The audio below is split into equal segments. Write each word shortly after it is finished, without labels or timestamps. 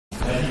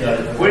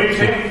Will you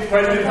take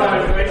President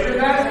evaluation of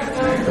that?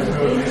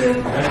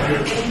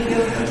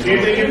 Do you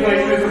think it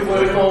places a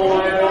political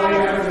liability?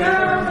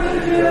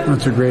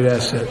 That's a great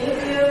asset.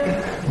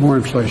 More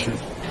inflation.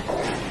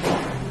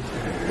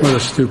 What a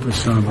stupid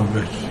son of a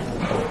bitch.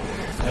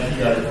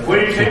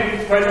 Will you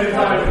take President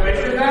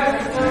evaluation of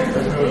that?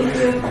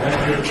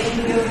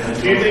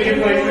 Do you think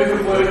it places a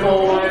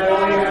political liability?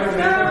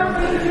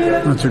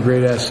 That's a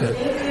great asset.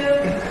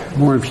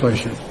 More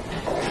inflation.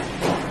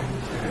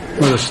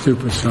 What a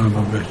stupid son of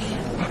a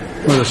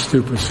bitch. What a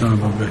stupid son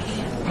of a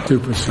bitch.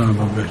 Stupid son of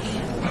a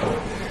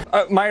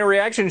bitch. My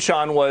reaction,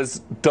 Sean,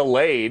 was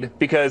delayed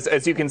because,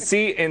 as you can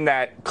see in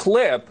that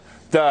clip,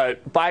 the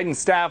Biden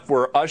staff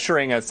were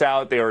ushering us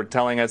out. They were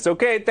telling us,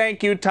 okay,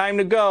 thank you, time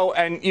to go.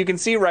 And you can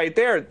see right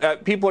there,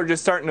 people are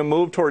just starting to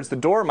move towards the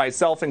door,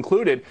 myself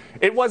included.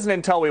 It wasn't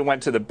until we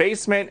went to the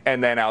basement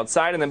and then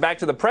outside and then back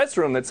to the press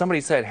room that somebody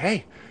said,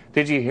 hey,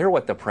 did you hear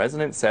what the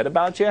president said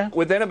about you?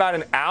 Within about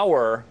an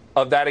hour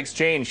of that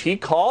exchange, he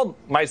called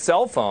my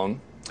cell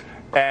phone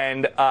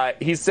and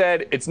he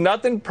said, it's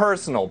nothing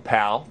personal,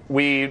 pal.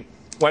 We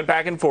went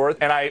back and forth,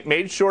 and I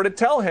made sure to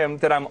tell him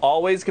that I'm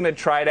always going to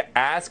try to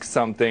ask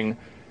something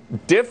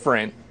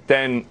different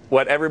than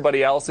what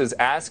everybody else is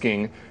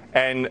asking.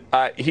 And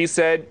he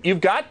said,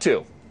 you've got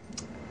to.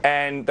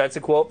 And that's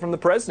a quote from the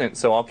president,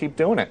 so I'll keep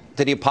doing it.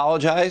 Did he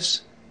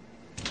apologize?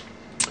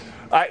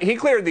 He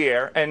cleared the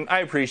air, and I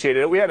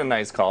appreciated it. We had a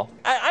nice call.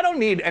 I don't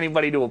need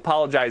anybody to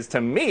apologize to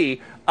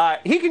me.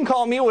 He can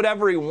call me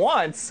whatever he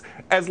wants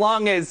as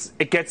long as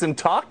it gets him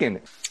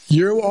talking.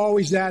 You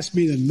always ask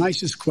me the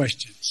nicest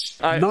questions.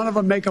 None of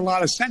them make a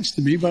lot of sense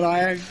to me, but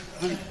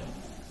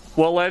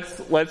well, let's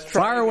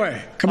try. Fire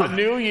away. Come on. A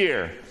new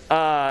year.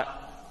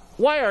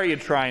 Why are you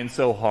trying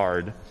so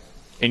hard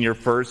in your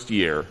first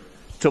year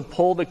to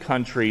pull the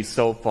country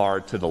so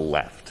far to the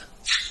left?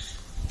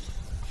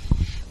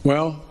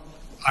 Well,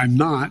 I'm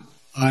not.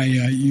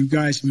 You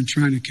guys have been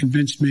trying to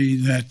convince me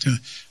that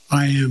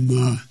I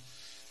am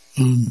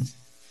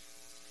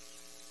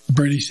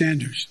Bernie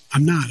Sanders.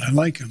 I'm not. I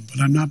like him, but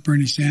I'm not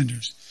Bernie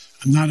Sanders.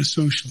 I'm not a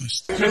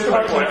socialist. Mr.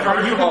 President,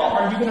 are you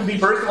going to be...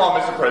 First of all,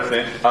 Mr.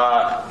 President,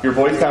 your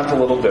voice sounds a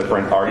little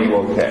different. Are you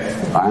okay?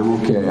 I'm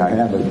okay. I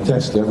have a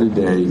test every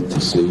day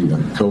to see a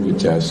COVID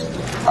test.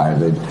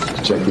 They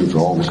check me for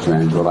all the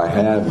strands. What I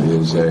have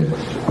is a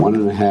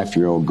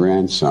 1.5-year-old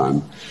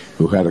grandson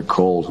who had a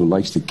cold who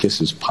likes to kiss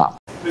his pop.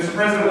 Mr.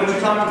 President, what you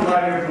talking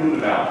about your food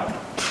about?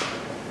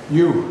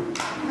 You.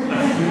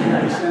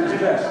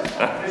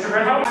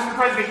 Mr.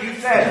 President, you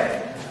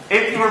said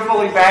if you were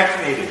fully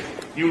vaccinated,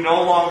 you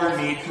no longer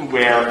need to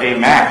wear a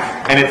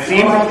mask. And it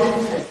seems...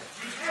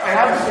 I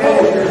have to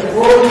say that you're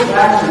fully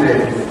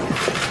vaccinated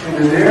in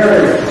an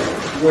area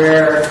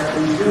where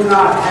we do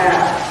not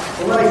have...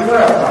 So let me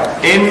clarify.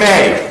 In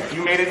May,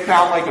 you made it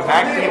sound like a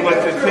vaccine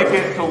was the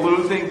ticket to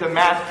losing the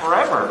mask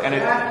forever. And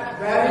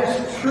that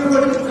is true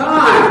at the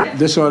time.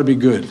 This ought to be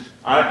good.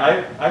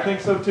 I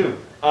think so, too.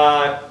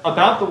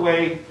 About the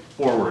way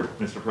forward,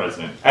 Mr.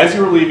 President, as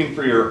you were leaving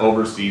for your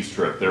overseas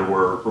trip, there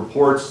were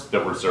reports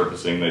that were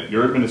surfacing that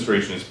your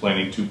administration is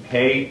planning to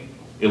pay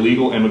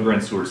illegal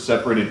immigrants who are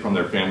separated from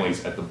their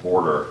families at the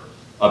border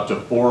up to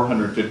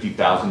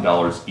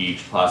 $450,000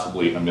 each,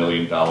 possibly $1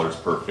 million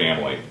per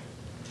family.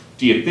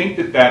 Do you think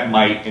that that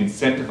might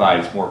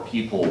incentivize more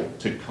people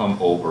to come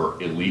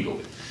over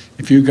illegally?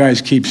 If you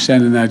guys keep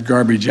sending that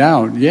garbage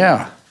out,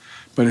 yeah,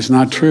 but it's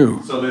not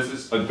true. So this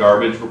is a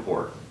garbage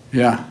report?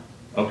 Yeah.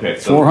 Okay,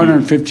 so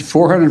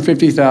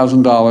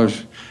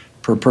 $450,000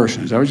 per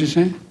person. Is that what you're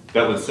saying?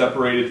 That was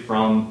separated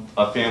from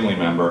a family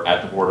member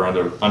at the border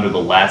under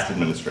the last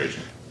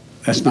administration.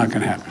 That's not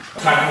going to happen.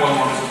 Time for one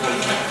more, Mr.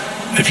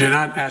 President. If you're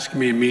not asking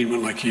me a mean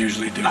one like you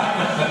usually do.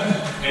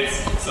 It's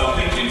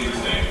something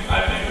interesting,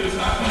 I think, that has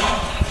not come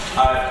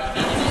up.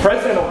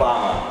 President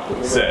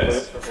Obama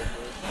says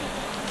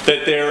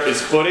that there is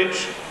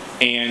footage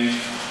and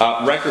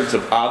records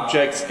of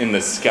objects in the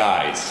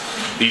skies,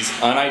 these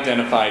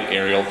unidentified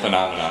aerial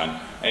phenomenon,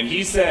 and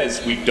he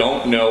says we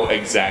don't know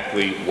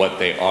exactly what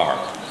they are.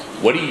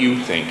 What do you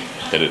think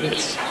that it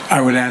is?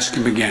 I would ask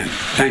him again.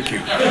 Thank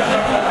you.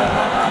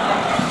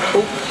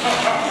 Oh.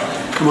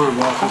 Come on,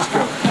 Walt, let's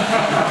go.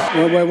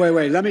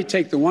 Wait. Let me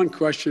take the one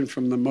question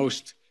from the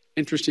most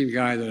interesting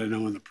guy that I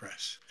know in the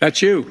press.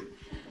 That's you.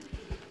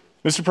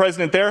 Mr.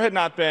 President, there had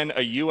not been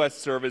a U.S.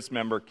 service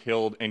member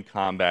killed in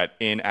combat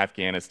in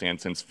Afghanistan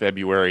since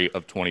February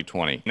of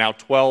 2020. Now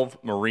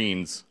 12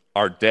 Marines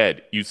are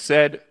dead. You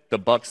said the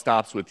buck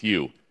stops with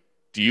you.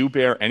 Do you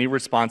bear any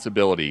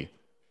responsibility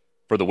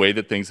for the way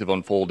that things have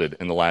unfolded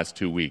in the last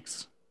 2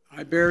 weeks?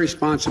 I bear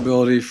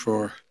responsibility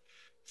for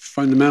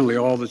fundamentally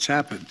all that's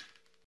happened.